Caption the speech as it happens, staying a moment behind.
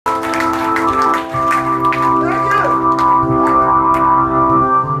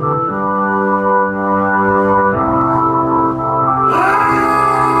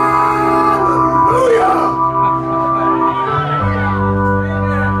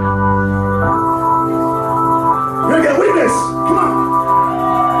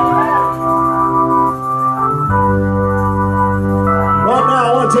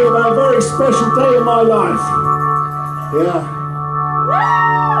my life. Yeah.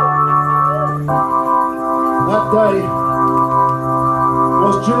 That day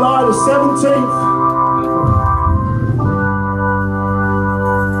was July the 17th,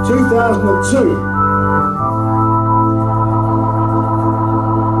 2002.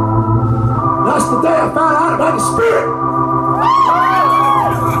 That's the day I found out about the Spirit.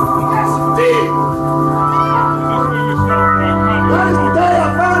 Yes, indeed. That is the day I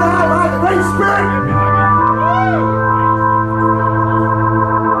found out about the Great Spirit.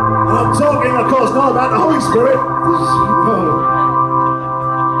 And I'm talking, of course, not about the Holy Spirit.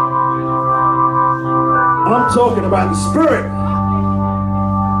 I'm talking about the Spirit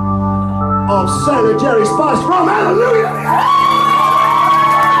of Sailor Jerry Spice from Hallelujah.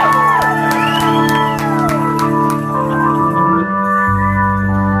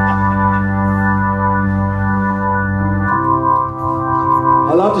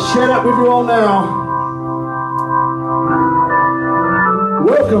 I'd love to share that with you all now.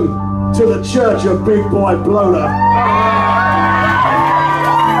 Welcome to the Church of Big Boy Bloater.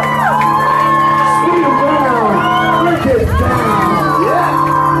 Sweet and brown, break it down,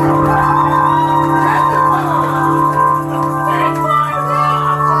 yeah.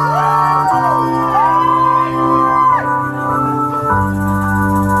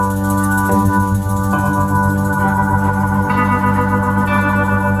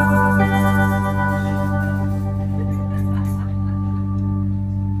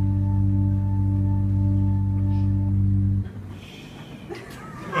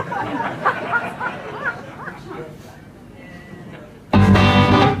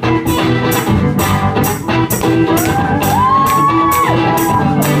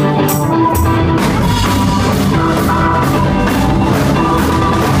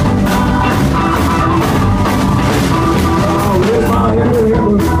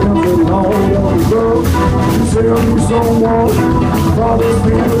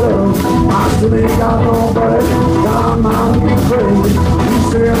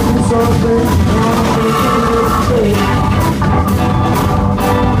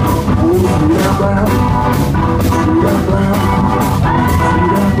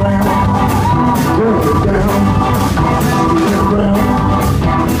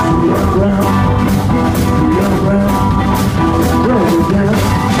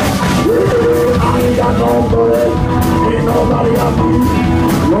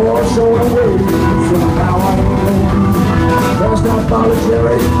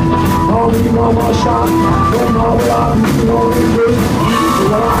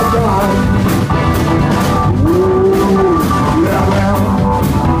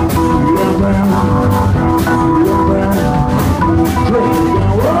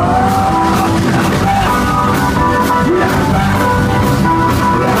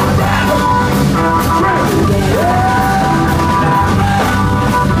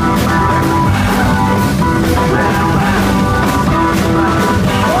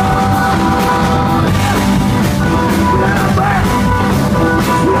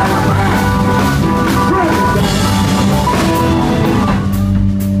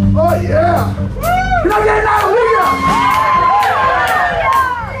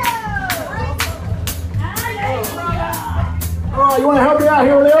 You want to help me out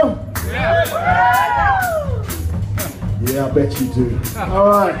here, Leo? Yeah, I bet you do. All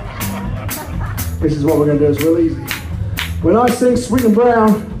right. This is what we're going to do. It's real easy. When I sing Sweet and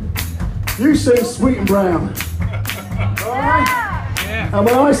Brown, you sing Sweet and Brown. All right? And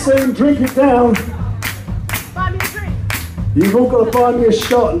when I sing Drink It Down, Buy me a drink. you've all got to find me a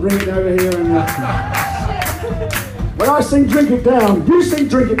shot and bring it over here. And when I sing Drink It Down, you sing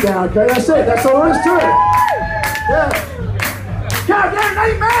Drink It Down, okay? That's it. That's all there is to it. Yeah. Can I get an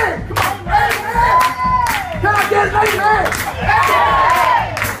amen? Come on, amen! Can I get an amen? Amen!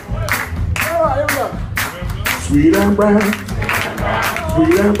 All right, here we go. Sweet and brown,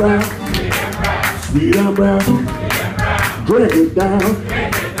 sweet and brown, sweet and brown, drink it down.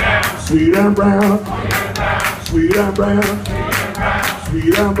 Sweet and brown, sweet and brown,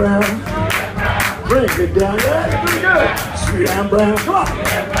 sweet and brown, drink it down. Yeah, pretty good. Sweet and brown, come on.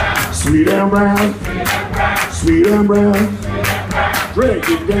 Sweet and brown, sweet and brown. Drink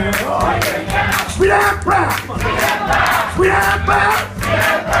it down. Oh, yeah. Sweet and brown. Sweet and brown.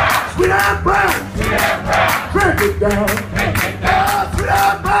 Sweet and brown. Drink it down. Sweet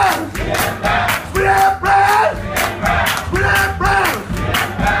and brown. Sweet and brown. Sweet and brown.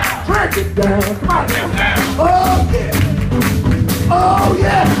 Drink it down. Come on now. Oh yeah. Oh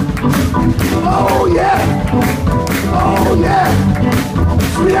yeah. Oh yeah. Oh yeah.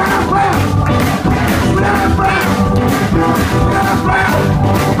 Sweet and brown. Sweet and brown. Sweet and brown.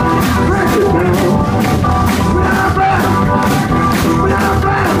 Drink it down. Sweet and brown.